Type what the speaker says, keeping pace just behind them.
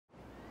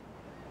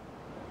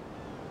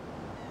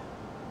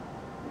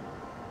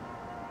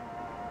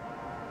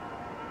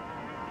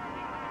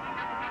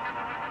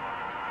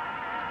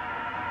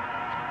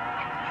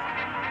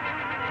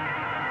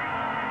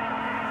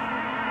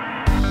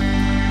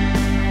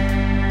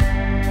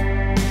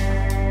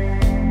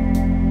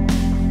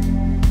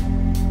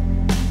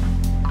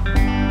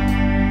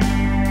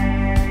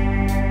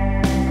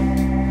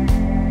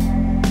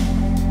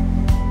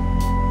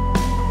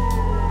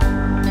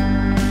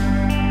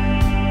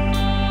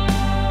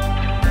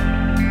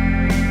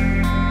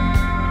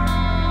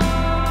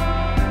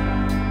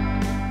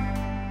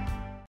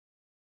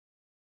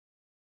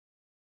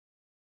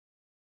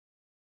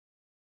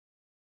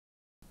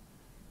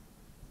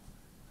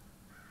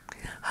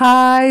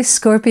Hi,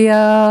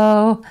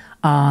 Scorpio.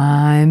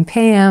 I'm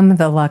Pam,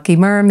 the Lucky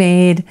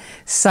Mermaid,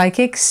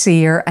 psychic,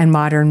 seer, and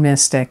modern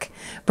mystic,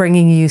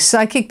 bringing you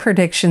psychic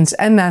predictions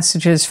and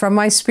messages from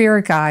my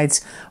spirit guides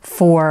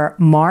for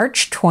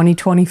March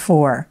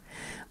 2024.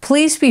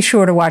 Please be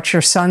sure to watch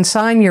your sun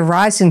sign, your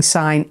rising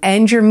sign,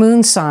 and your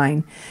moon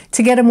sign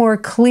to get a more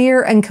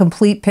clear and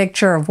complete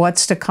picture of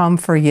what's to come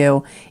for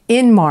you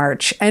in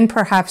March and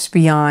perhaps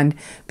beyond,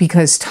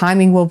 because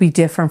timing will be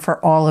different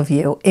for all of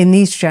you in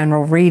these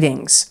general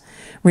readings.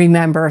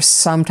 Remember,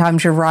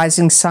 sometimes your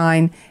rising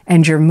sign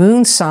and your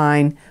moon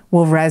sign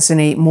will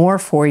resonate more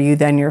for you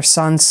than your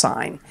sun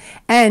sign.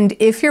 And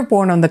if you're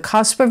born on the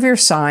cusp of your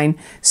sign,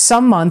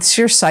 some months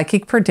your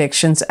psychic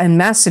predictions and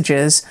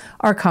messages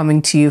are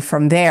coming to you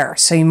from there,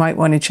 so you might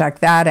want to check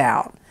that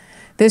out.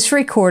 This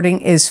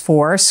recording is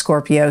for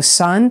Scorpio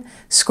Sun,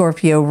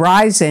 Scorpio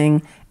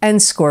Rising,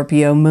 and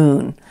Scorpio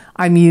Moon.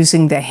 I'm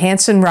using the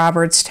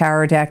Hanson-Roberts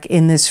Tarot deck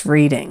in this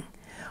reading.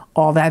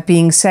 All that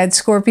being said,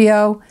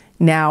 Scorpio,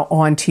 now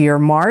on to your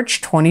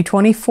March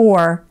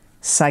 2024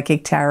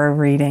 Psychic Tarot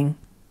reading.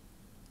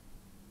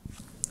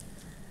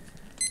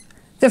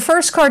 The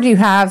first card you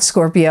have,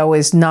 Scorpio,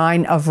 is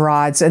Nine of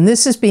Rods, and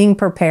this is being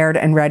prepared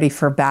and ready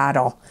for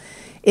battle.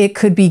 It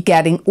could be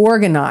getting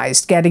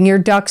organized, getting your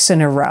ducks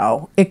in a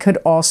row. It could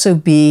also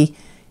be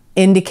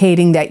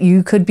indicating that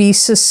you could be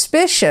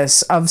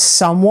suspicious of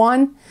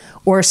someone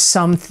or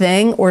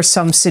something or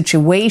some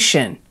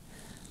situation.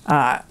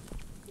 That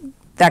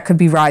could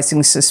be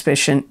rising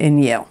suspicion in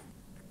you.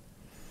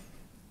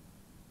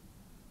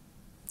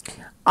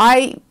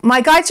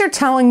 My guides are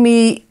telling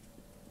me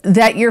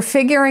that you're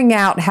figuring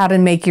out how to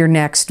make your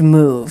next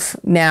move.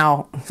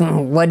 Now,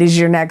 what is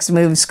your next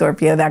move,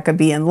 Scorpio? That could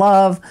be in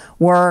love,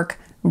 work,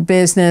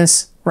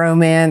 business,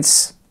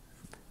 romance,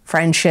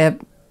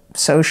 friendship,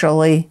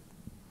 socially.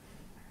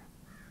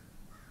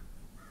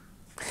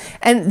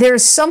 And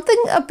there's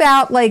something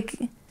about like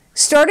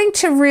starting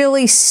to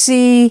really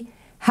see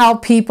how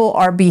people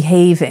are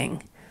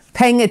behaving,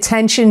 paying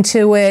attention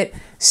to it.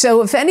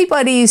 So if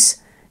anybody's,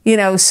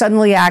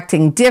 suddenly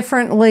acting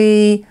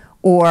differently,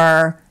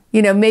 or,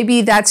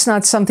 maybe that's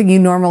not something you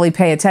normally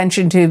pay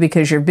attention to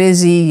because you're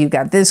busy, you've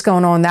got this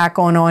going on, that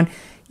going on,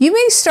 you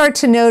may start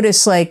to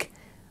notice like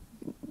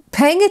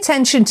paying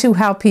attention to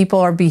how people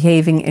are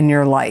behaving in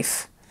your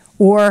life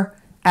or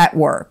at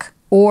work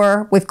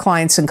or with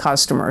clients and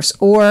customers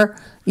or,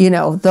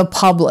 the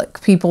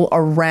public, people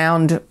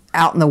around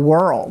out in the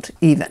world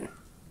even.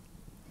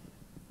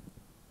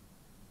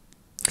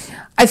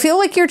 I feel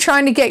like you're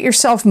trying to get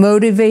yourself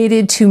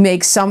motivated to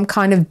make some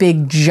kind of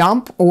big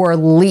jump or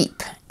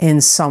leap in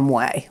some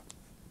way.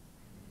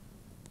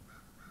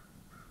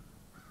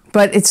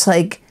 But it's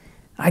like,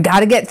 I got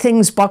to get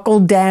things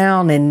buckled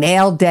down and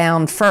nailed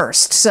down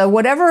first. So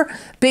whatever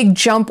big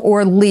jump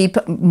or leap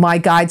my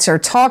guides are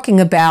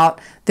talking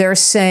about, they're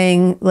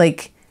saying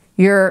like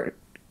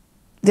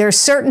there's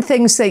certain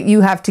things that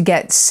you have to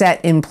get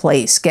set in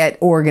place, get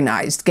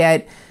organized,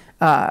 get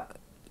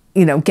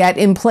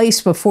in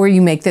place before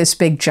you make this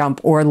big jump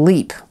or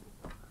leap.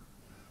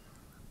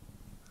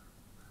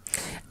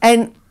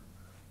 And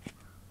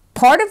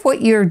part of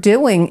what you're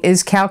doing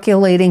is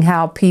calculating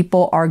how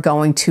people are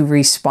going to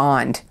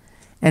respond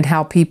and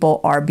how people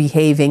are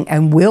behaving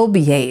and will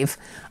behave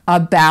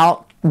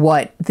about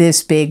what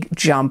this big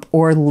jump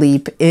or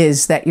leap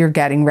is that you're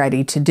getting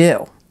ready to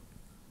do.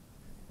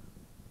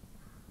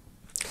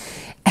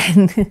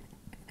 And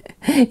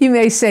you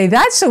may say,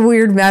 that's a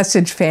weird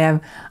message,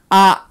 Pam.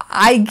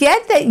 I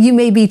get that you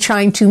may be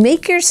trying to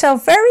make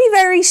yourself very,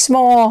 very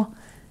small,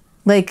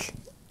 like,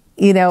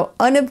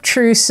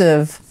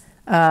 unobtrusive,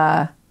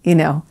 like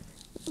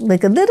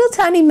a little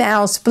tiny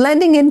mouse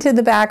blending into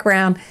the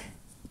background,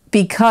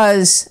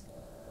 because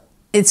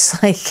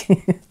it's like,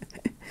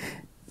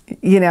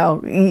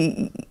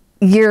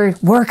 you're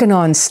working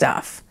on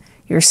stuff.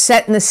 You're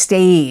setting the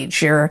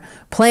stage, you're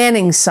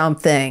planning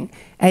something,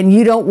 and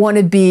you don't want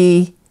to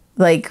be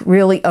like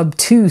really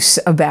obtuse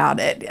about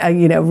it,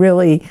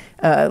 really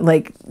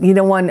like you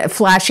don't want a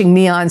flashing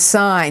neon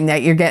sign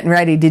that you're getting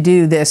ready to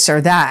do this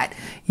or that.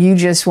 You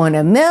just want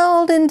to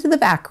meld into the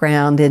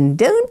background and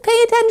don't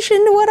pay attention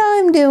to what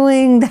I'm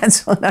doing.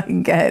 That's what I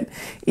get,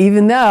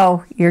 even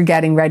though you're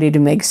getting ready to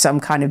make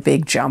some kind of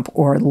big jump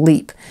or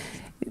leap.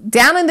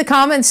 Down in the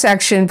comments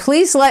section,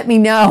 please let me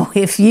know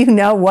if you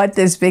know what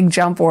this big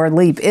jump or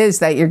leap is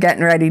that you're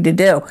getting ready to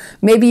do.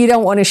 Maybe you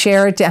don't want to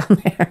share it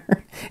down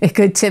there. It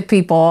could tip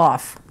people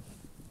off.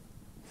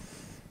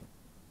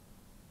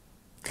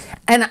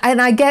 And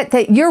I get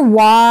that you're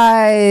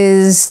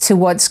wise to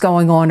what's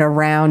going on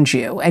around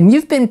you, and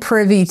you've been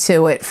privy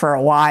to it for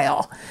a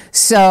while.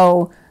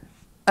 So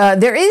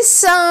there is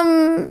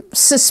some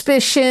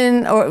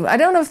suspicion, or I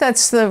don't know if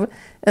that's the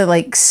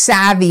like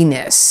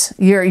savviness.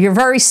 You're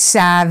very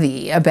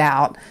savvy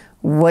about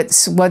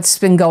what's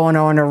been going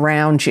on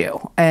around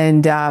you,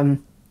 and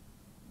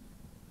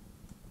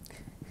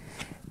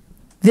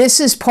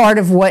this is part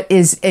of what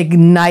is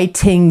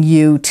igniting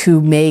you to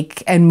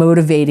make and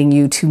motivating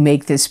you to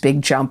make this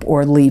big jump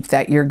or leap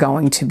that you're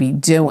going to be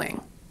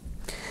doing.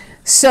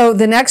 So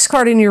the next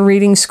card in your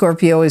reading,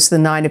 Scorpio, is the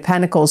Nine of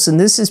Pentacles, and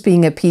this is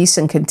being at peace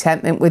and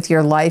contentment with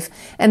your life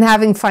and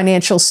having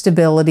financial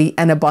stability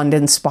and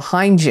abundance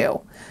behind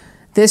you.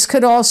 This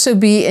could also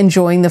be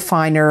enjoying the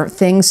finer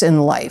things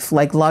in life,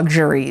 like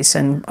luxuries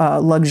and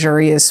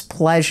luxurious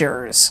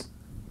pleasures.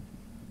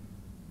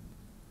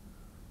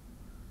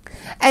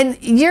 And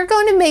you're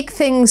going to make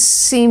things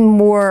seem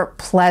more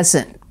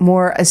pleasant,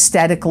 more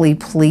aesthetically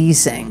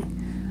pleasing.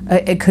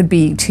 It could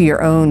be to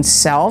your own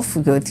self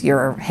with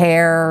your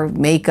hair,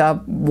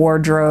 makeup,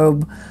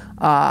 wardrobe.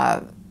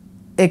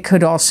 It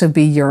could also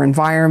be your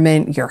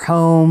environment, your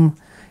home,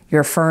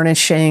 your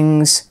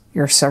furnishings,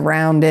 your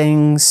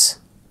surroundings.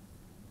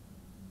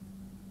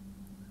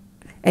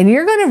 And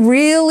you're going to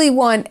really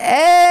want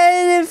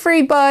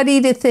everybody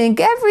to think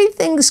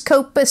everything's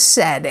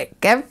copacetic,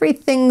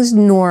 everything's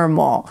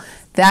normal.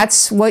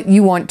 That's what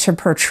you want to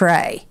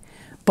portray.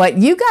 But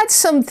you got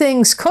some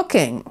things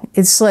cooking.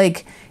 It's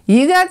like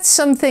you got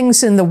some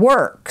things in the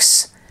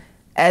works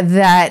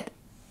that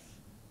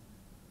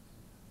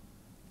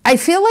I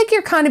feel like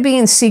you're kind of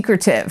being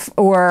secretive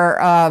or,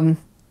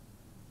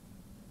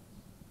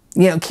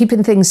 you know,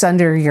 keeping things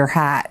under your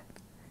hat,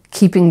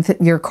 keeping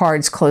your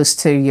cards close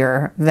to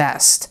your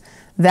vest.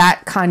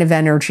 That kind of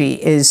energy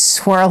is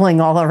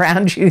swirling all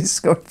around you,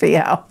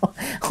 Scorpio.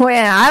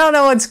 Man, I don't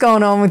know what's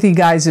going on with you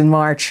guys in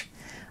March.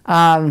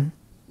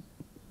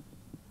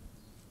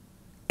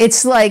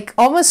 It's like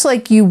almost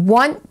like you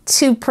want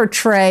to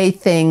portray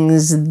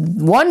things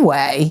one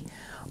way,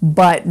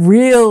 but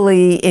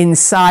really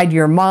inside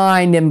your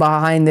mind and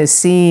behind the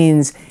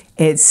scenes,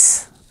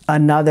 it's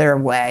another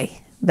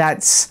way.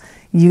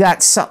 You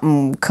got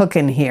something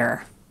cooking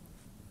here.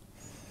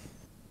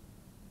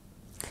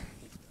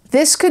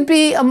 This could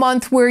be a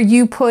month where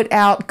you put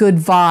out good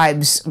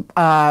vibes,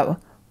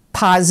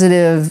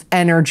 positive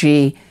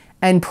energy,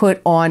 and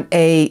put on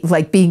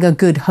like being a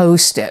good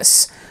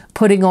hostess,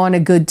 putting on a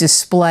good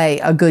display,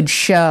 a good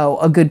show,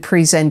 a good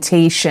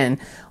presentation.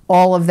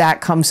 All of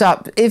that comes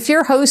up. If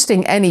you're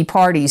hosting any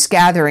parties,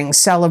 gatherings,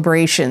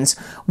 celebrations,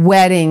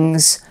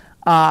 weddings,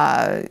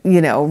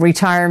 you know,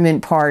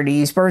 retirement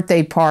parties,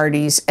 birthday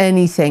parties,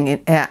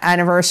 anything,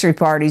 anniversary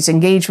parties,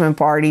 engagement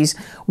parties,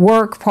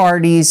 work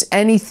parties,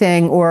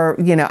 anything, or,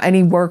 you know,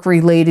 any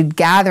work-related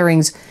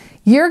gatherings,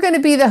 you're going to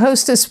be the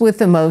hostess with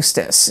the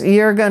mostest.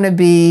 You're going to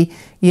be,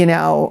 you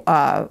know,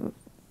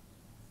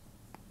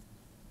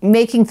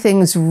 making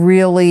things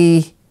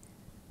really,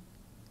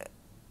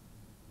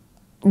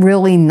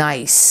 really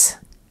nice.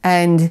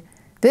 And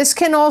this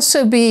can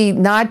also be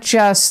not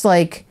just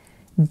like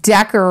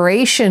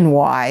decoration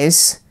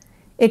wise,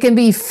 it can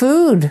be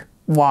food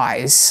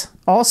wise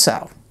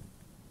also.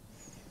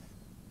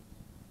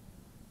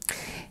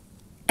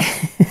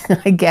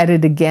 I get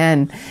it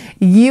again.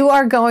 You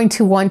are going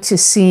to want to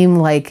seem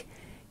like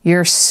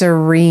you're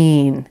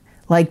serene,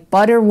 like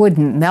butter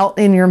wouldn't melt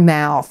in your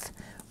mouth,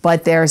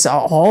 but there's a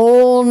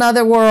whole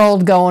nother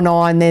world going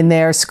on in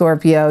there,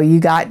 Scorpio.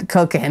 You got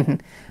cooking.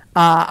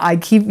 I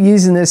keep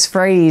using this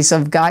phrase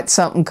of got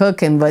something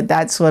cooking, but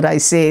that's what I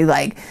see.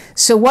 Like,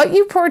 so what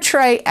you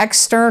portray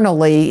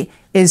externally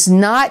is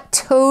not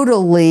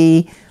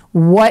totally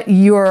what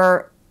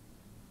you're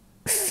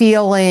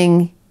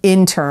feeling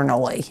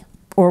internally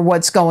or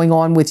what's going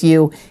on with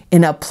you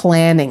in a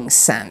planning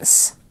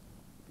sense.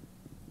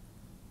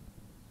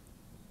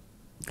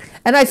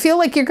 And I feel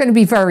like you're going to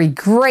be very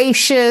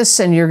gracious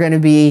and you're going to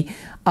be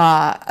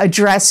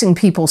addressing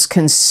people's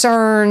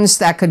concerns.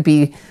 That could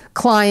be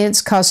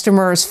clients,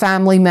 customers,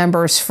 family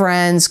members,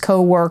 friends,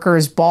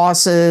 co-workers,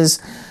 bosses,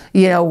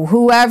 you know,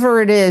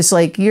 whoever it is.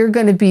 Like, you're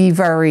going to be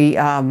very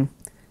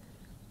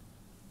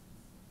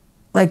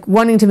like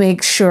wanting to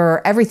make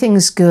sure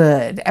everything's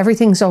good,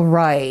 everything's all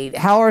right.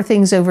 How are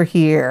things over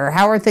here?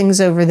 How are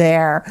things over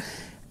there?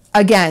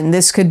 Again,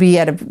 this could be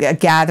at a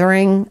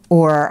gathering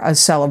or a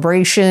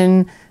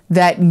celebration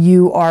that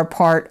you are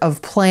part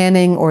of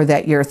planning or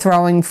that you're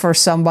throwing for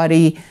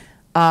somebody.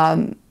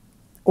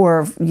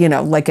 Or, you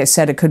know, like I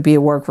said, it could be a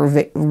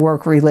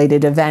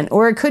work-related event,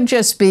 or it could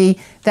just be,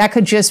 that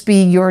could just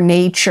be your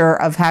nature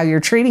of how you're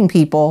treating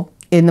people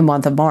in the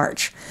month of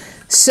March.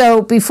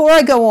 So before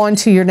I go on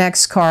to your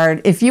next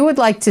card, if you would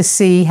like to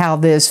see how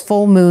this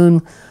full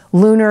moon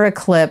lunar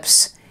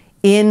eclipse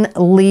in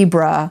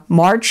Libra,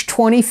 March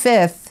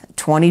 25th,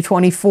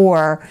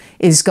 2024,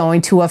 is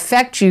going to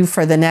affect you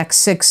for the next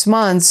 6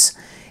 months,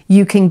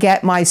 you can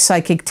get my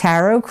Psychic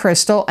Tarot,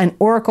 Crystal, and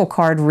Oracle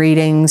card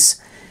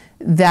readings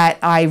that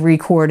I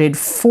recorded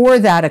for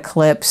that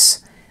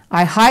eclipse.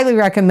 I highly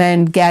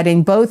recommend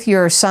getting both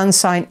your sun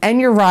sign and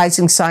your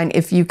rising sign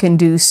if you can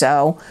do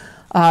so,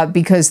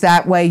 because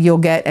that way you'll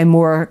get a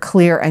more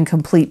clear and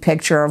complete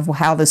picture of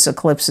how this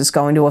eclipse is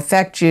going to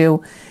affect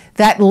you.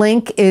 That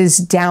link is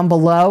down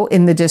below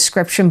in the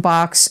description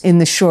box in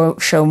the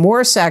show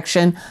more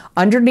section.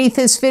 Underneath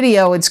this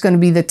video, it's going to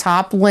be the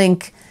top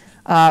link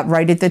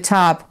right at the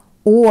top,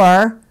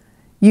 or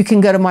you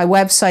can go to my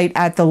website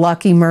at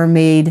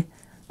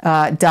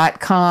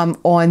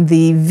theluckymermaid.com on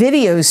the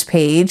videos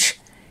page,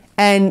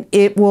 and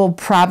it will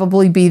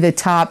probably be the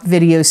top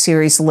video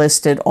series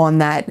listed on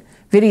that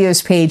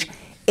videos page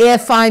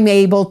if I'm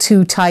able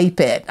to type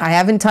it. I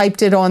haven't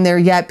typed it on there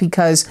yet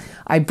because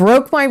I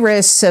broke my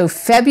wrist, so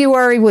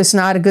February was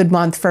not a good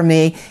month for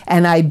me,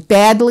 and I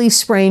badly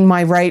sprained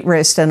my right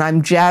wrist, and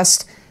I'm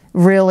just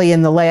really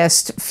in the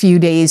last few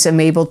days I'm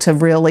able to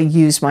really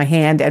use my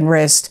hand and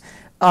wrist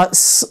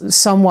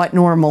somewhat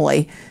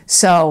normally.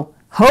 So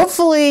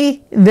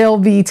hopefully they'll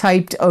be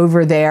typed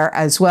over there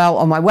as well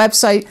on my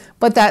website,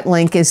 but that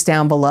link is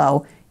down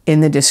below in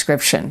the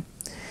description.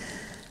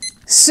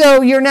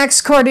 So your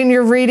next card in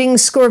your reading,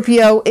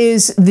 Scorpio,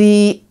 is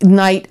the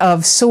Knight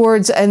of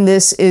Swords, and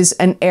this is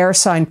an air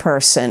sign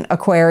person,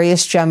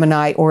 Aquarius,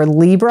 Gemini, or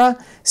Libra,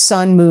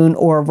 Sun, Moon,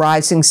 or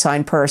rising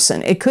sign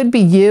person. It could be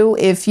you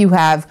if you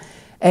have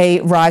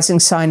a rising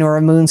sign or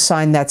a moon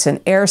sign that's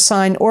an air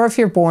sign, or if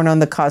you're born on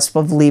the cusp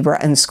of Libra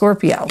and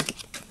Scorpio.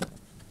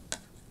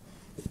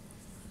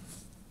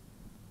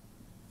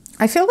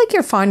 I feel like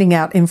you're finding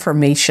out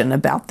information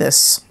about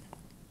this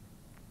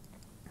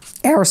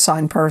air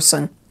sign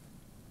person.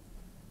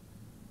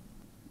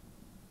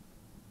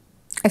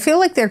 I feel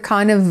like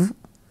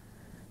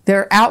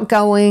they're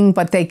outgoing,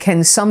 but they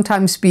can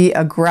sometimes be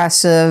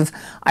aggressive.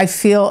 I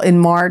feel in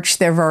March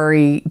they're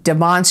very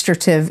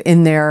demonstrative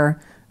in their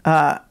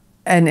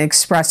and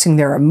expressing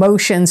their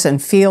emotions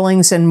and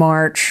feelings in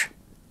March.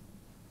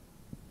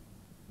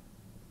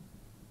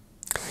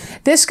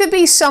 This could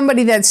be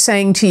somebody that's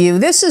saying to you,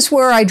 this is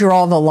where I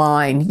draw the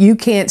line. You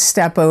can't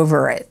step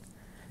over it.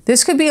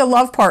 This could be a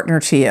love partner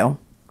to you,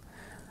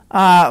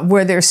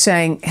 where they're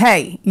saying,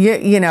 hey,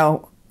 you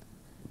know,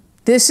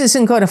 this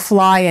isn't going to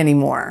fly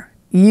anymore.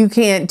 You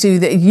can't do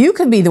that. You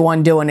could be the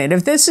one doing it.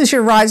 If this is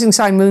your rising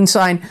sign, moon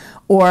sign,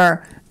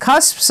 or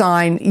cusp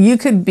sign, you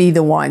could be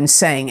the one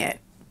saying it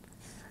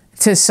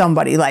to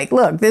somebody like,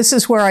 look, this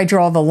is where I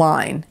draw the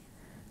line.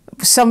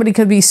 Somebody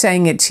could be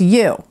saying it to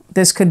you.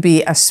 This could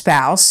be a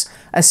spouse,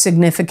 a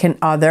significant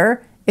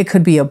other. It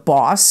could be a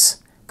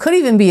boss. Could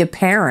even be a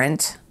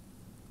parent.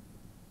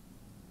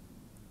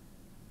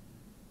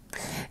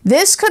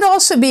 This could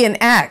also be an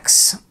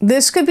ex.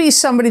 This could be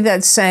somebody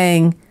that's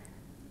saying,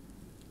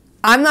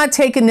 I'm not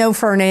taking no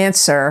for an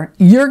answer.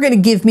 You're going to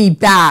give me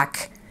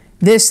back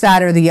this,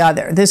 that, or the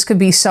other. This could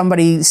be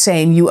somebody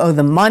saying you owe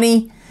them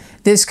money.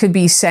 This could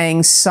be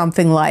saying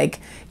something like,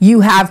 you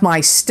have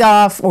my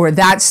stuff, or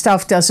that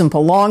stuff doesn't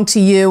belong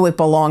to you. It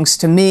belongs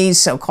to me,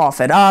 so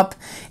cough it up.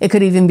 It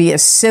could even be a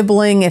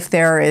sibling if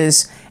there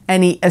is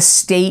any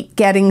estate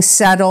getting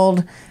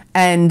settled.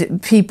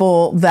 And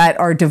people that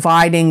are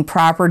dividing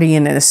property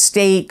in an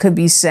estate could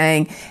be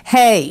saying,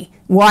 hey,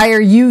 why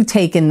are you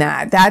taking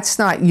that? That's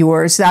not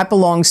yours. That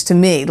belongs to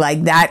me.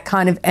 Like that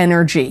kind of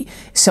energy.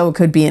 So it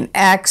could be an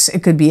ex.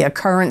 It could be a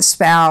current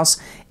spouse.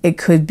 It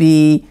could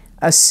be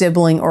a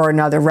sibling or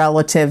another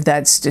relative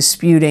that's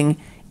disputing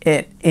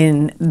it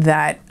in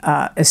that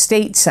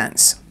estate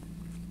sense.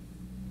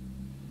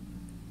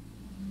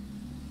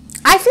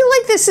 I feel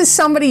like this is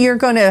somebody you're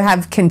going to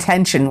have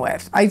contention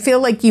with. I feel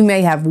like you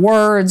may have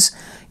words.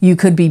 You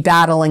could be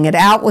battling it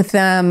out with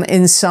them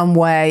in some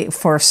way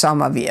for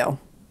some of you.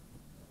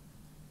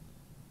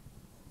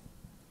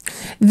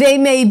 They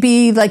may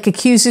be like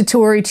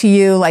accusatory to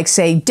you, like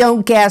say,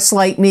 don't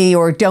gaslight me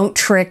or don't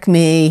trick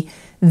me.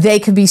 They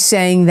could be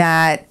saying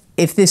that.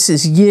 If this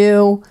is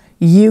you,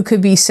 you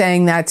could be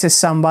saying that to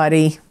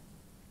somebody.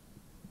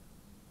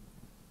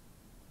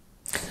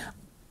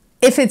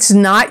 If it's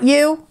not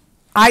you,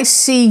 I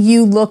see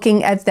you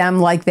looking at them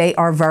like they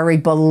are very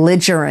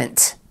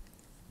belligerent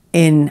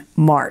in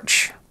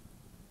March.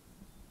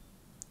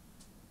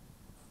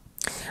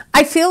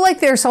 I feel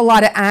like there's a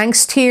lot of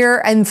angst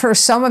here, and for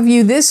some of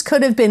you, this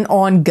could have been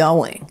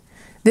ongoing.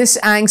 This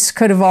angst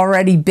could have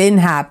already been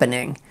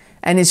happening,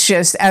 and it's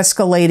just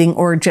escalating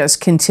or just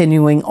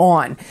continuing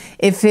on.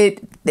 If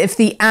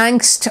the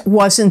angst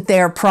wasn't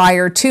there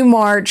prior to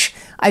March,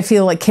 I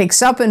feel it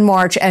kicks up in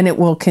March and it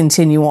will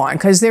continue on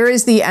because there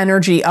is the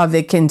energy of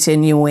it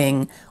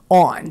continuing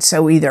on.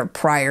 So either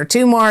prior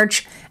to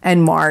March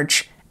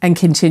and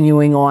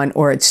continuing on,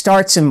 or it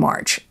starts in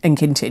March and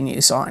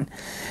continues on.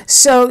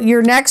 So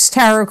your next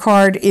tarot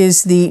card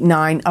is the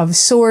Nine of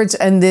Swords,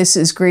 and this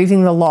is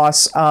grieving the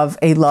loss of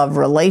a love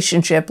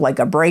relationship, like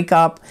a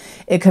breakup.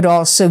 It could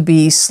also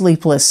be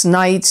sleepless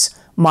nights,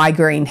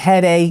 migraine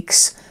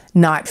headaches,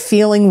 not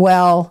feeling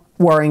well,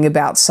 worrying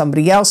about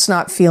somebody else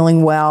not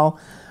feeling well.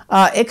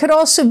 It could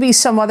also be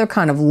some other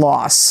kind of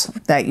loss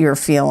that you're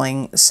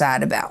feeling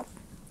sad about.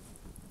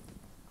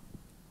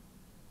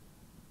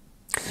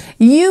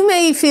 You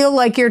may feel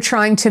like you're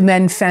trying to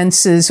mend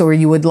fences, or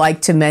you would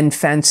like to mend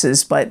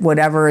fences, but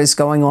whatever is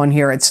going on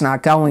here, it's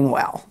not going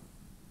well.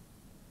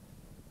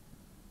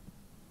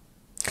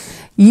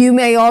 You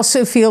may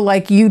also feel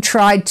like you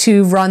tried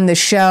to run the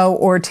show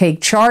or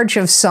take charge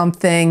of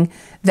something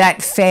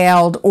that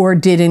failed or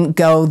didn't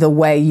go the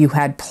way you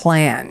had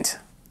planned.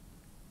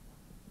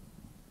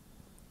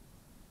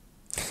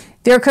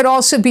 There could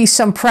also be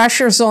some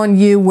pressures on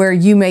you where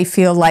you may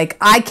feel like,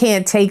 I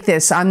can't take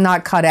this, I'm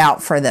not cut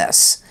out for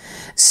this.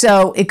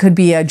 So it could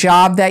be a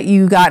job that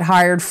you got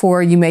hired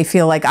for. You may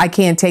feel like, I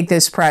can't take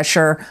this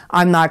pressure.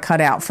 I'm not cut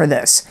out for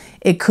this.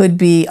 It could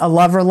be a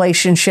love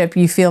relationship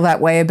you feel that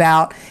way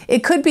about.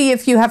 It could be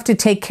if you have to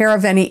take care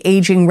of any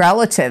aging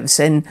relatives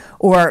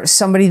or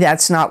somebody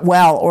that's not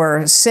well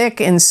or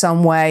sick in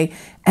some way,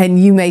 and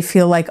you may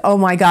feel like, oh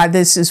my God,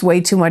 this is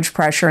way too much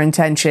pressure and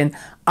tension.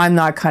 I'm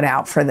not cut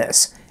out for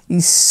this.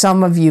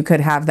 Some of you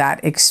could have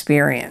that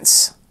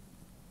experience.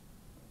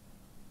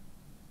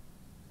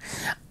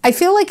 I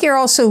feel like you're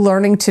also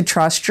learning to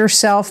trust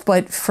yourself,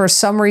 but for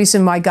some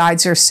reason my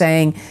guides are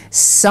saying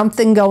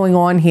something going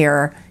on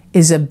here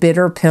is a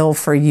bitter pill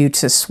for you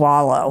to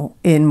swallow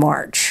in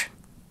March.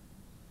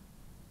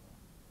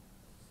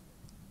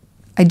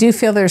 I do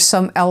feel there's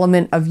some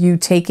element of you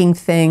taking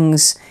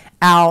things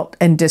out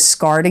and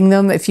discarding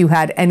them. If you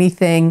had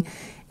anything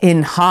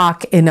in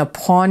hock in a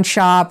pawn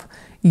shop,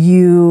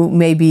 you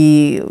may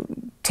be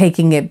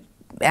taking it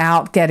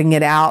out, getting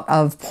it out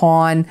of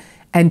pawn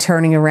and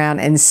turning around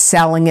and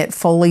selling it,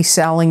 fully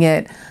selling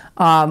it,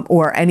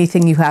 or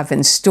anything you have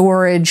in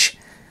storage,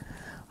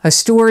 a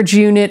storage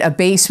unit, a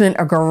basement,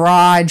 a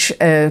garage,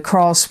 a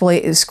crawl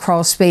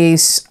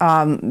space,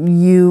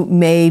 you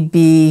may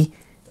be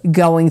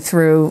going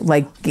through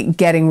like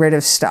getting rid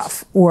of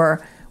stuff,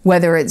 or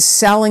whether it's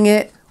selling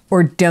it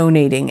or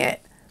donating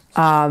it.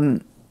 I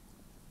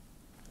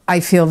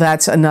feel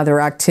that's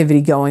another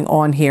activity going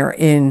on here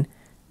in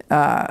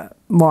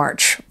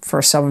March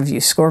for some of you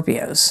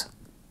Scorpios.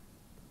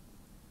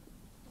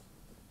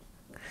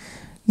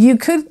 You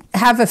could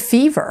have a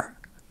fever.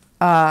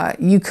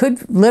 You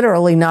could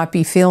literally not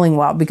be feeling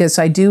well, because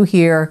I do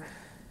hear,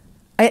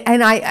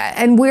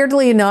 and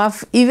weirdly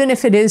enough, even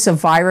if it is a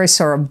virus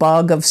or a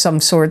bug of some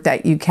sort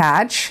that you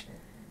catch,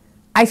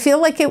 I feel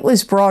like it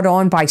was brought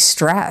on by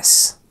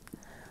stress.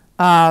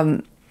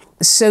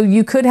 So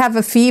you could have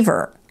a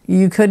fever.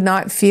 You could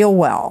not feel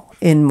well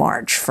in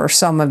March for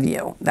some of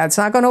you. That's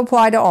not going to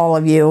apply to all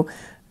of you.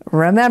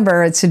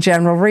 Remember, it's a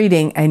general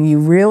reading, and you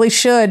really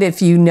should,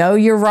 if you know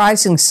your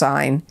rising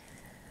sign,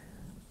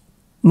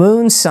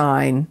 moon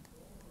sign,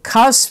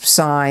 cusp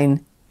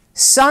sign,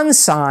 sun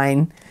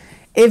sign.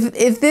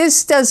 If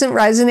this doesn't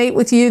resonate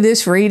with you,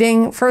 this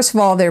reading, first of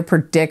all, they're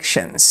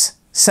predictions.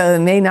 So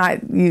they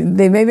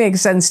may make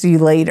sense to you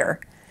later,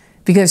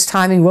 because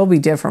timing will be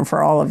different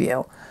for all of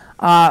you.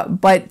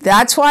 But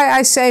that's why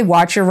I say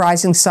watch your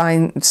rising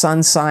sign,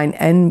 sun sign,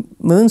 and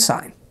moon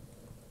sign.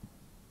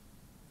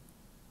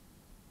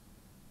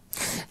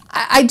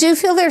 I do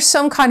feel there's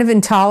some kind of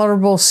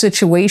intolerable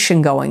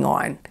situation going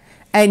on,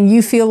 and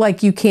you feel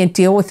like you can't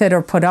deal with it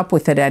or put up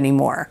with it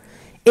anymore.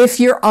 If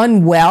you're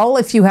unwell,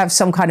 if you have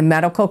some kind of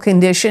medical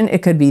condition,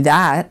 it could be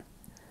that.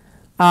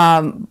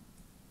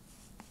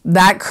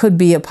 That could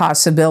be a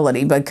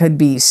possibility, but could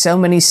be so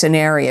many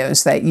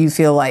scenarios that you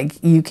feel like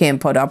you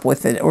can't put up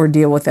with it or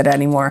deal with it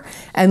anymore.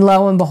 And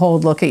lo and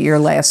behold, look at your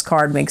last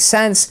card. Makes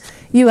sense.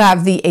 You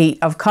have the Eight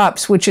of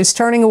Cups, which is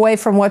turning away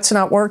from what's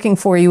not working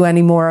for you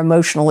anymore,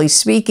 emotionally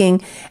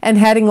speaking, and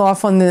heading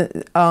off on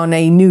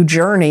a new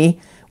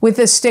journey with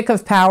a stick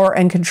of power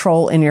and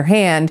control in your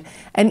hand.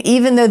 And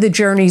even though the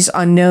journey's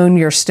unknown,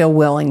 you're still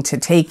willing to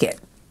take it.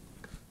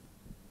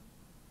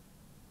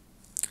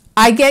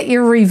 I get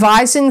you're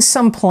revising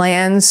some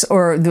plans,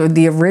 or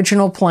the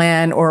original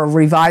plan, or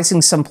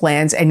revising some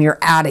plans, and you're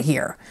out of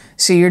here.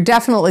 So you're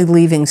definitely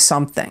leaving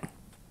something.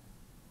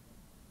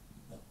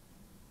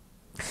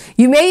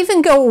 You may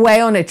even go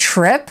away on a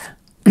trip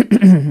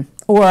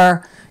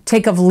or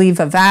take a leave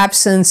of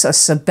absence, a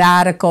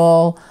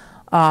sabbatical,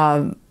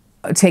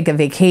 take a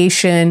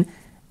vacation,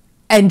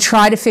 and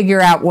try to figure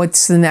out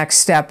what's the next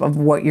step of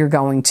what you're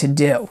going to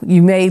do.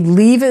 You may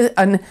leave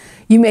an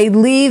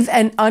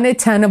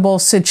unattainable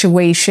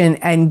situation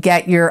and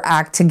get your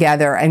act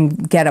together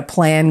and get a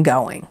plan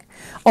going.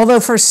 Although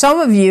for some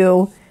of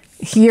you,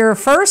 your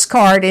first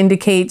card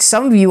indicates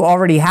some of you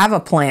already have a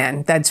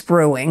plan that's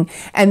brewing,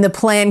 and the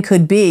plan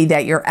could be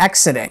that you're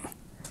exiting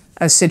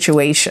a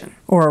situation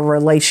or a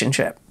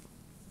relationship.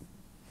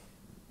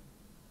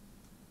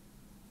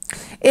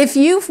 If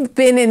you've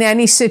been in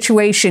any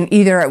situation,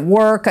 either at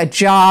work, a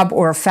job,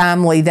 or a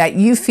family that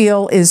you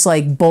feel is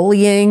like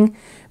bullying,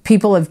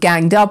 people have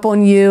ganged up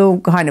on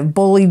you, kind of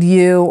bullied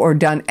you, or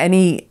done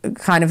any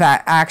kind of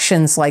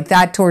actions like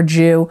that towards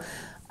you,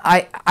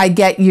 I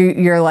get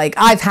you're like,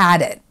 I've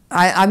had it.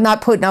 I'm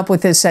not putting up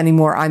with this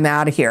anymore. I'm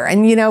out of here.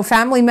 And, you know,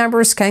 family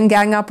members can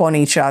gang up on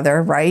each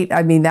other, right?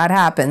 I mean, that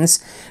happens.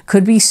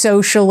 Could be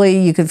socially.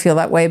 You could feel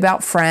that way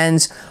about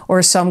friends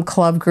or some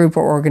club, group,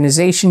 or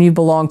organization you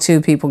belong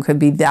to. People could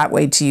be that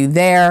way to you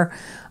there.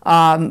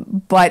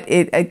 But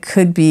it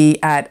could be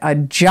at a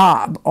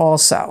job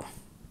also.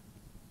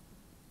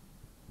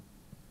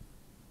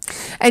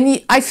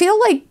 And I feel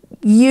like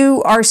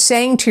you are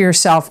saying to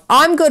yourself,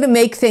 I'm going to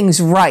make things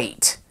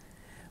right.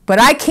 But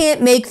I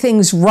can't make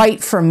things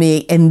right for me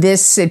in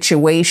this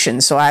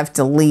situation, so I have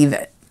to leave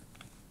it.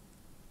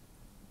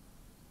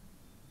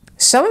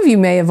 Some of you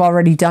may have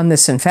already done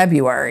this in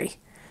February,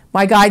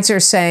 My guides are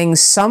saying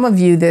some of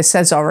you, this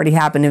has already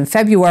happened in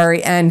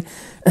February, and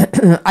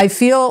I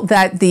feel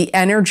that the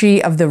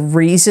energy of the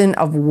reason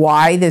of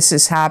why this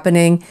is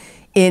happening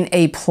in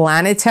a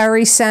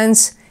planetary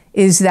sense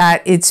is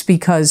that it's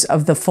because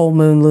of the full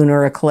moon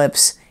lunar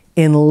eclipse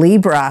in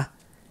Libra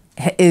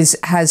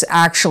has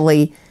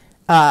actually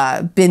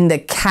been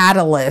the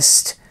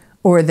catalyst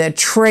or the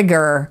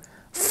trigger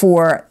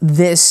for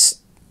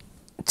this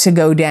to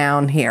go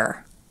down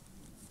here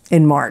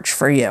in March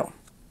for you.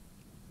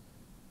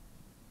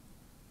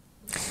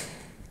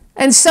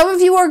 And some of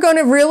you are going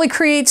to really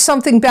create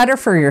something better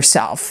for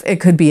yourself.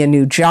 It could be a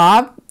new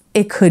job.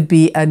 It could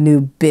be a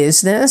new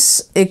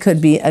business. It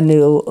could be a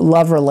new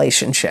love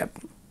relationship.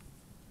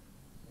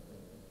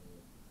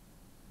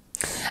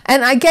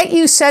 And I get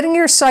you setting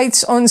your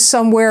sights on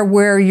somewhere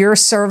where your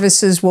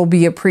services will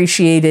be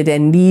appreciated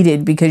and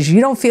needed because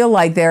you don't feel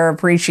like they're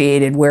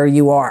appreciated where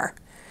you are.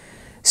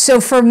 So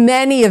for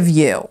many of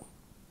you,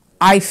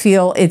 I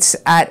feel it's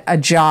at a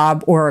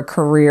job or a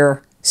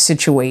career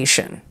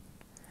situation.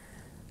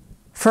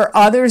 For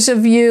others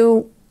of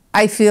you,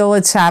 I feel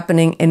it's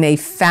happening in a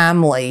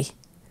family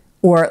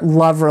or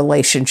love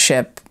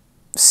relationship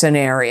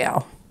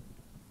scenario.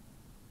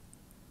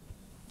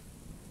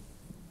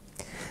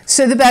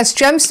 So the best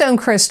gemstone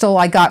crystal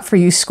I got for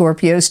you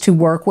Scorpios to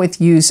work with,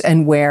 use,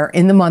 and wear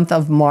in the month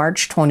of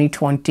March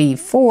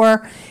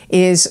 2024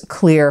 is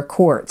clear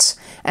quartz.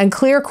 And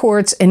clear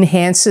quartz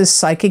enhances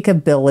psychic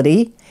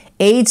ability,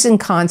 aids in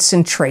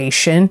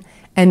concentration,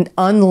 and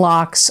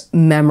unlocks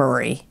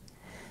memory.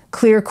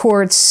 Clear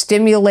quartz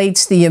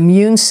stimulates the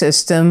immune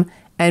system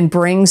and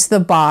brings the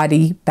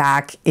body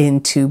back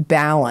into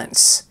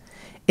balance.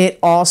 It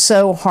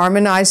also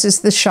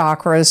harmonizes the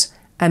chakras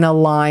and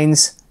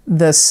aligns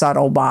the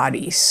subtle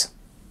bodies.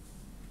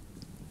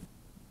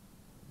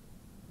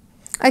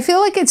 I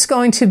feel like it's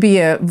going to be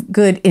a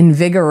good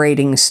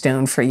invigorating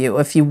stone for you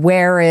if you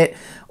wear it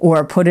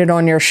or put it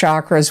on your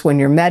chakras when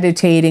you're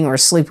meditating or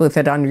sleep with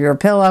it under your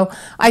pillow.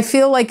 I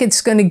feel like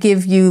it's going to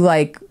give you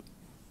like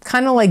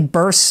kind of like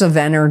bursts of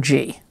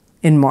energy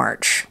in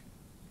March.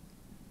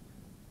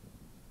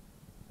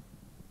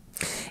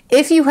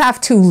 If you have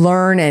to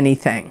learn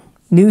anything,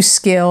 new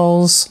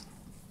skills,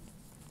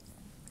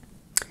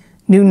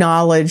 new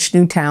knowledge,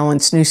 new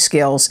talents, new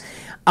skills,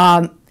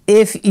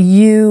 if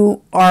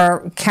you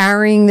are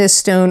carrying this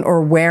stone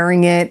or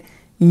wearing it,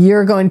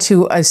 you're going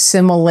to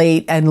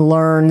assimilate and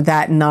learn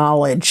that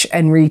knowledge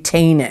and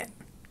retain it.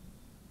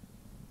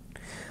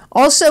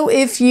 Also,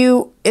 if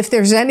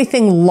there's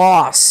anything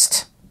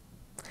lost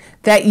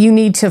that you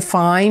need to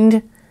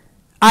find,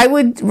 I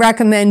would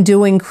recommend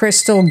doing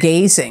crystal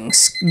gazing.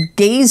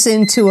 Gaze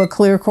into a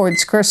clear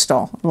quartz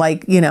crystal.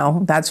 Like, you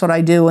know, that's what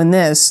I do in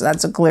this.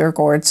 That's a clear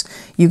quartz.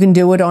 You can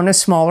do it on a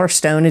smaller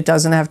stone. It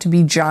doesn't have to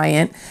be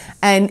giant.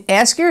 And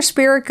ask your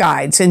spirit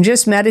guides and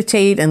just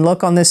meditate and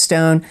look on the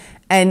stone.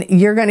 And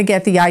you're going to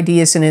get the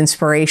ideas and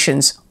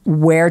inspirations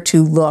where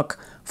to look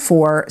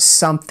for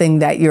something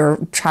that you're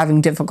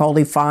having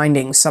difficulty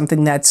finding,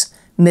 something that's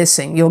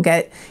missing. You'll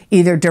get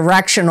either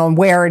direction on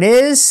where it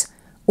is,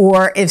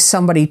 or if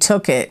somebody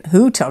took it,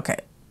 who took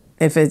it,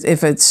 if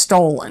it's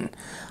stolen.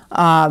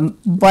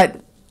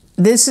 But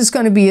this is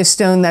going to be a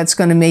stone that's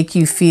going to make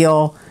you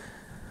feel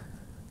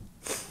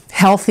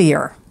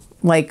healthier,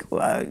 like,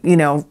 you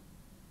know,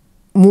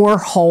 more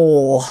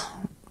whole,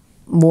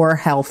 more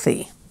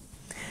healthy.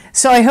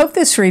 So I hope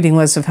this reading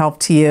was of help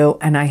to you,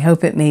 and I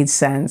hope it made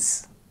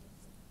sense.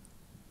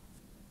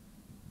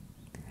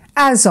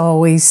 As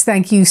always,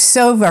 thank you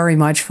so very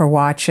much for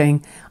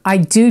watching. I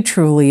do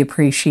truly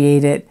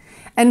appreciate it.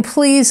 And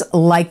please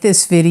like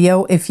this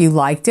video if you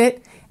liked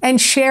it, and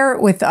share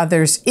it with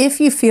others if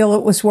you feel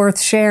it was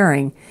worth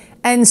sharing.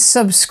 And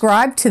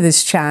subscribe to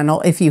this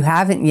channel if you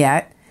haven't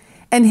yet.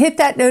 And hit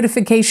that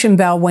notification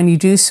bell when you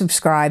do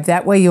subscribe.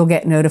 That way you'll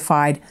get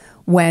notified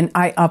when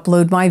I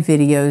upload my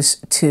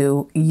videos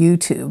to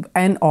YouTube.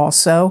 And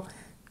also,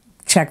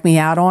 check me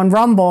out on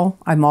Rumble.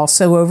 I'm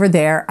also over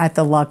there at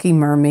the Lucky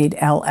Mermaid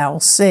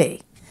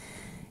LLC.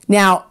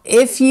 Now,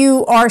 if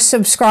you are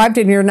subscribed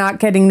and you're not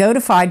getting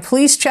notified,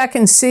 please check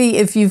and see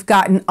if you've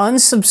gotten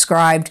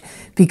unsubscribed,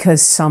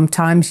 because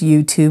sometimes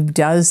YouTube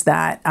does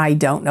that. I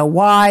don't know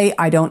why.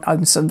 I don't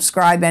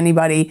unsubscribe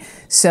anybody,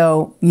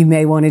 so you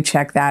may want to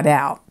check that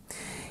out.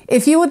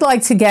 If you would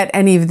like to get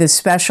any of the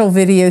special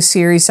video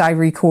series I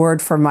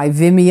record for my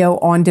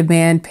Vimeo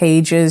on-demand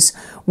pages,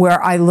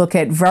 where I look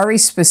at very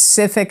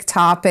specific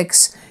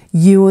topics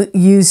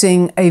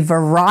using a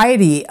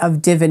variety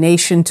of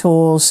divination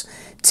tools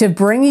to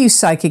bring you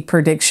psychic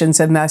predictions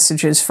and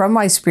messages from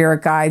my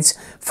spirit guides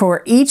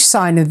for each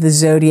sign of the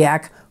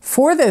zodiac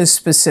for those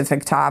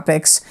specific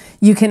topics,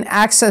 you can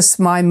access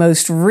my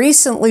most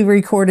recently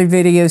recorded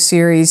video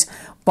series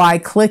by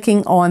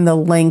clicking on the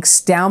links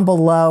down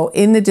below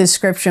in the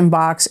description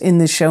box in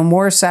the Show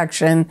More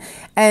section.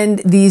 And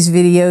these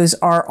videos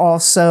are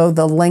also,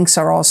 the links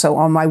are also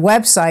on my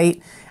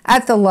website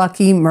at the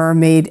Lucky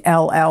Mermaid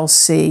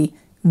LLC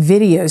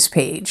videos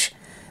page.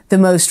 The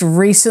most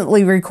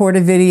recently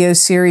recorded video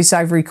series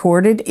I've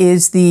recorded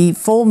is the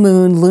full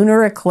moon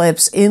lunar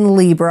eclipse in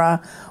Libra,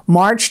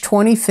 March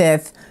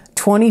 25th,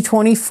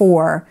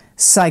 2024,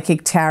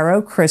 psychic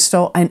tarot,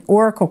 crystal, and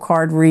oracle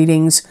card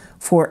readings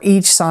for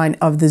each sign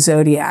of the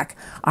zodiac.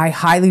 I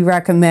highly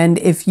recommend,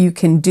 if you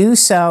can do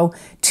so,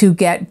 to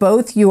get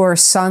both your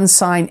sun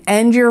sign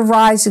and your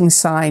rising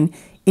sign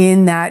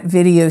in that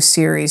video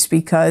series,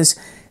 because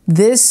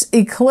this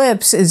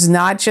eclipse is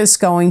not just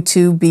going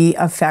to be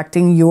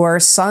affecting your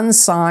sun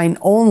sign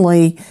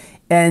only,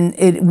 and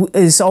it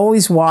is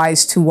always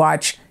wise to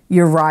watch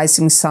your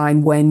rising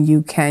sign when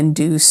you can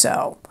do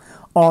so.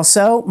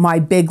 Also, my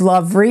big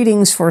love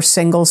readings for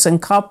singles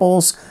and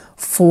couples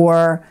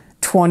for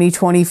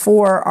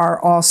 2024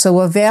 are also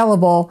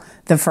available.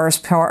 The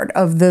first part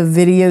of the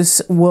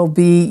videos will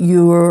be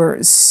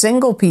your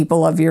single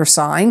people of your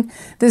sign.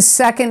 The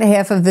second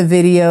half of the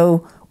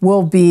video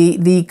will be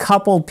the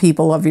coupled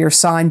people of your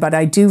sign, but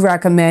I do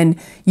recommend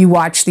you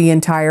watch the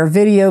entire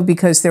video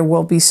because there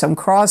will be some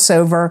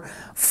crossover.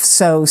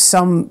 So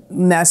some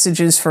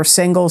messages for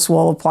singles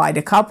will apply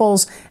to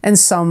couples, and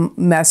some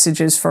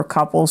messages for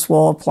couples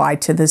will apply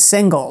to the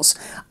singles.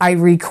 I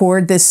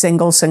record the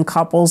singles and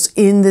couples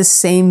in the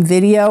same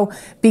video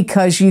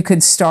because you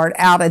could start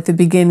out at the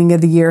beginning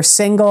of the year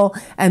single,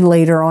 and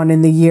later on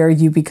in the year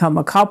you become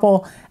a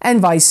couple,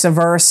 and vice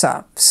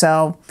versa.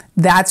 So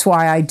that's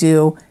why I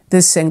do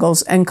the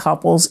singles and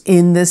couples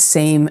in the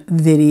same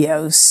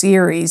video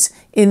series,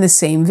 in the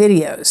same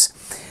videos.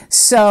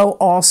 So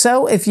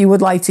also, if you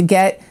would like to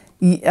get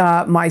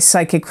my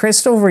psychic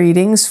crystal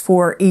readings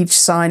for each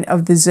sign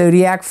of the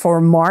zodiac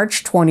for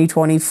March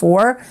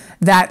 2024,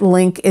 that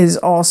link is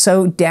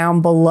also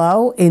down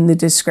below in the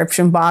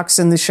description box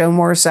in the show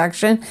more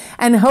section.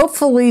 And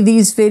hopefully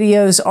these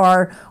videos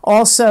are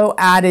also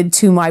added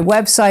to my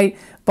website.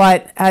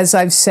 But as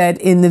I've said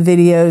in the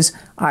videos,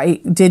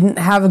 I didn't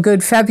have a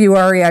good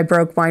February. I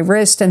broke my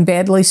wrist and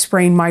badly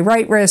sprained my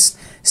right wrist.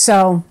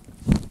 So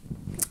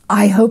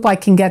I hope I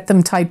can get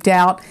them typed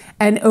out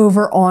and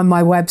over on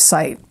my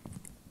website.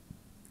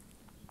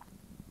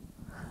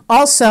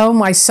 Also,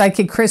 my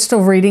psychic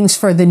crystal readings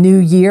for the new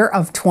year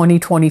of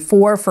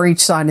 2024 for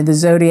each sign of the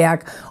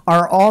zodiac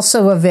are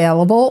also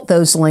available.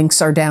 Those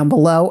links are down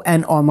below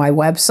and on my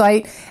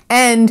website.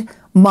 And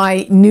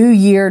my New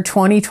Year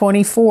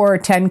 2024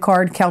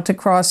 10-card Celtic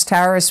Cross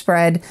Tarot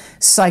spread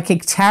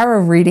psychic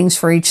tarot readings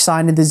for each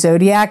sign of the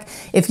zodiac.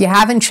 If you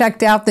haven't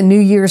checked out the New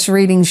Year's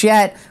readings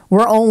yet,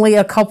 we're only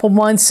a couple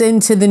months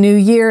into the new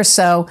year,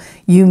 so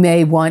you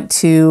may want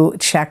to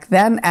check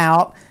them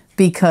out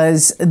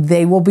because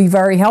they will be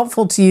very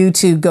helpful to you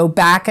to go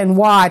back and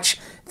watch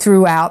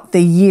throughout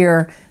the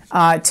year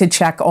to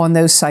check on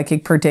those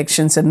psychic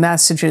predictions and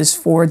messages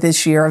for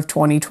this year of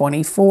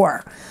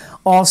 2024.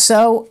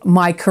 Also,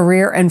 my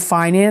career and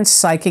finance,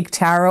 psychic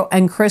tarot,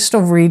 and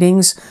crystal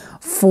readings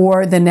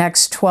for the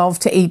next 12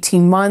 to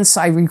 18 months.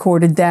 I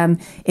recorded them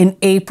in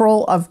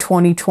April of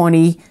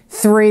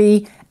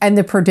 2023, and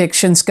the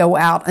predictions go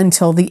out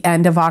until the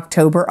end of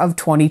October of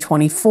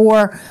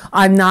 2024.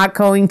 I'm not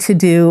going to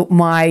do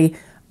my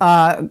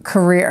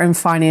career and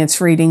finance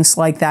readings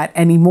like that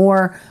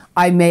anymore.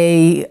 I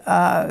may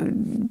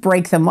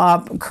break them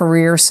up,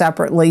 career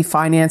separately,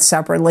 finance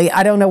separately.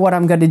 I don't know what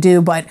I'm going to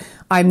do, but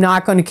I'm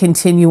not going to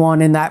continue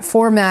on in that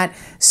format.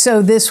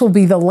 So this will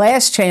be the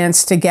last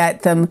chance to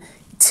get them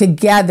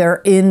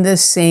together in the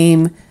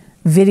same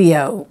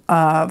video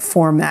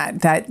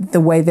format, that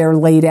the way they're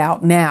laid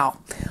out now.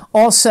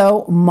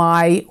 Also,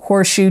 my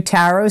Horseshoe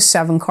Tarot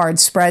 7-card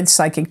spread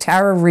psychic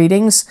tarot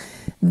readings,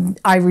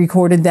 I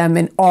recorded them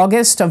in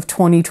August of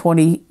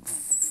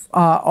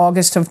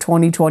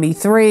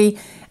 2023,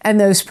 and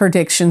those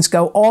predictions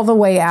go all the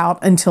way out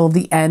until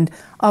the end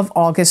of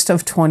August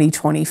of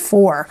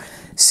 2024.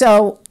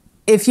 So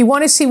if you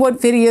want to see what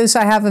videos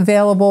I have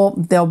available,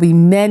 there'll be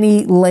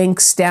many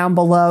links down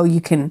below. You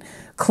can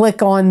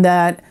click on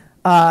that,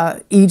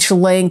 each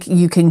link.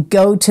 You can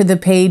go to the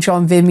page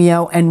on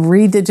Vimeo and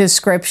read the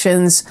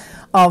descriptions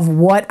of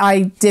what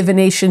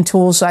divination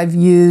tools I've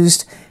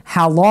used,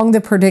 how long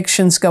the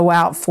predictions go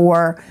out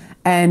for,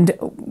 and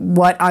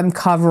what I'm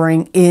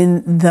covering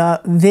in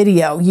the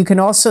video. You can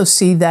also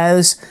see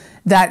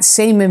that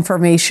same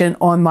information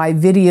on my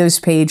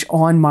videos page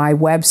on my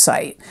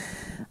website.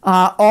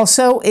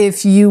 Also,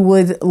 if you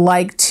would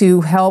like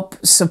to help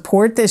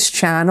support this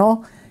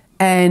channel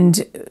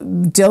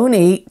and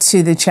donate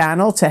to the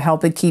channel to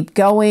help it keep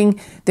going,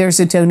 there's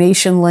a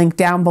donation link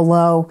down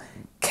below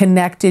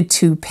connected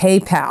to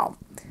PayPal.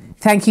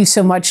 Thank you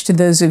so much to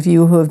those of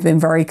you who have been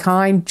very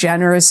kind,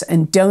 generous,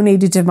 and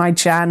donated to my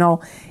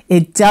channel.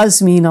 It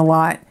does mean a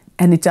lot,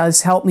 and it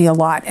does help me a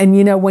lot. And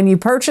you know, when you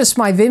purchase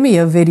my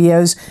Vimeo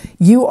videos,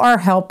 you are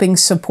helping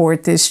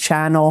support this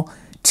channel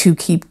to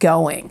keep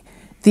going.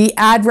 The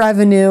ad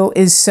revenue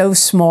is so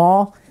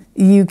small,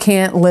 you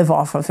can't live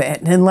off of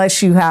it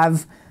unless you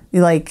have,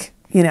 like,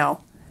 you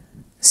know,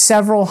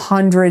 several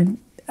hundred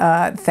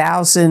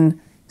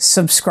thousand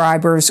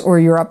subscribers, or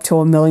you're up to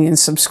 1 million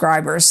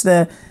subscribers.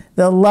 The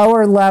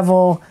lower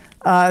level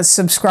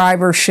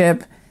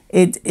subscribership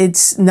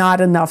it's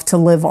not enough to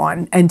live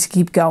on and to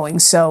keep going.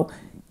 So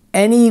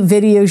any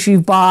videos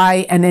you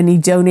buy and any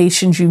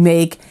donations you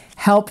make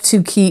help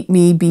to keep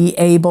me be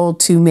able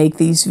to make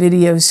these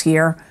videos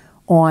here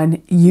on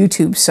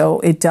YouTube.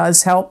 So it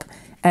does help,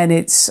 and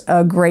it's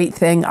a great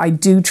thing. I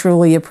do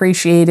truly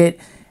appreciate it,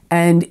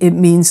 and it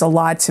means a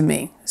lot to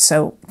me.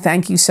 So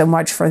thank you so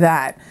much for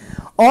that.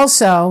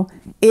 Also,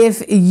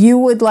 if you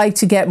would like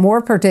to get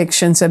more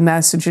predictions and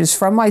messages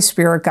from my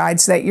spirit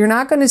guides that you're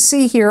not going to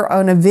see here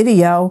on a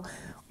video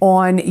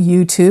on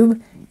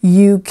YouTube,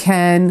 you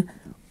can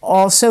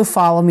also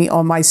follow me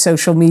on my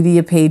social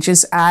media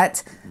pages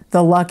at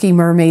the Lucky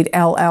Mermaid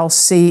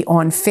LLC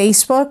on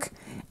Facebook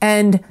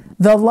and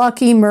the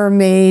Lucky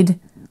Mermaid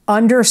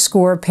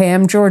 _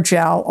 Pam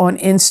Georgel on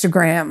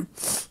Instagram.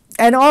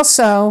 And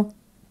also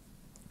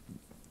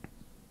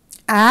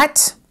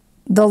at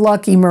the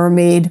Lucky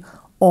Mermaid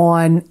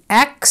on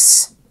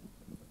X,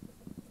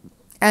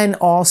 and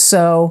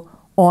also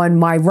on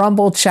my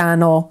Rumble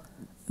channel,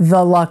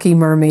 the Lucky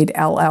Mermaid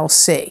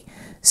LLC.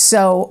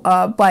 So,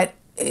 but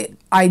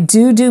I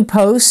do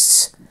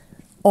posts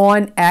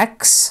on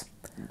X.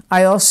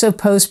 I also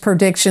post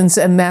predictions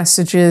and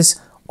messages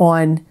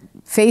on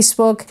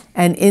Facebook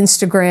and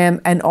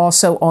Instagram, and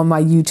also on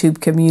my YouTube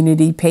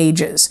community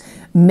pages.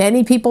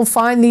 Many people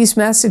find these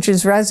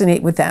messages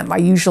resonate with them. I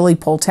usually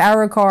pull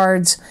tarot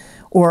cards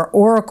or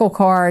oracle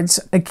cards.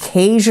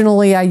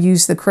 Occasionally I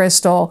use the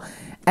crystal,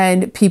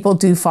 and people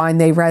do find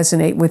they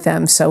resonate with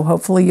them. So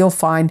hopefully you'll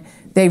find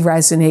they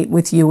resonate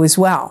with you as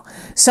well.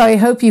 So I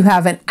hope you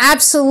have an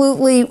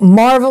absolutely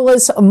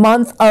marvelous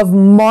month of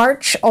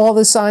March, all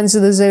the signs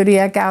of the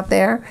zodiac out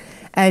there,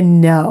 and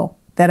know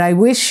that I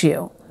wish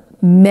you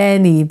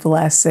many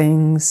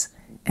blessings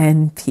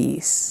and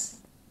peace.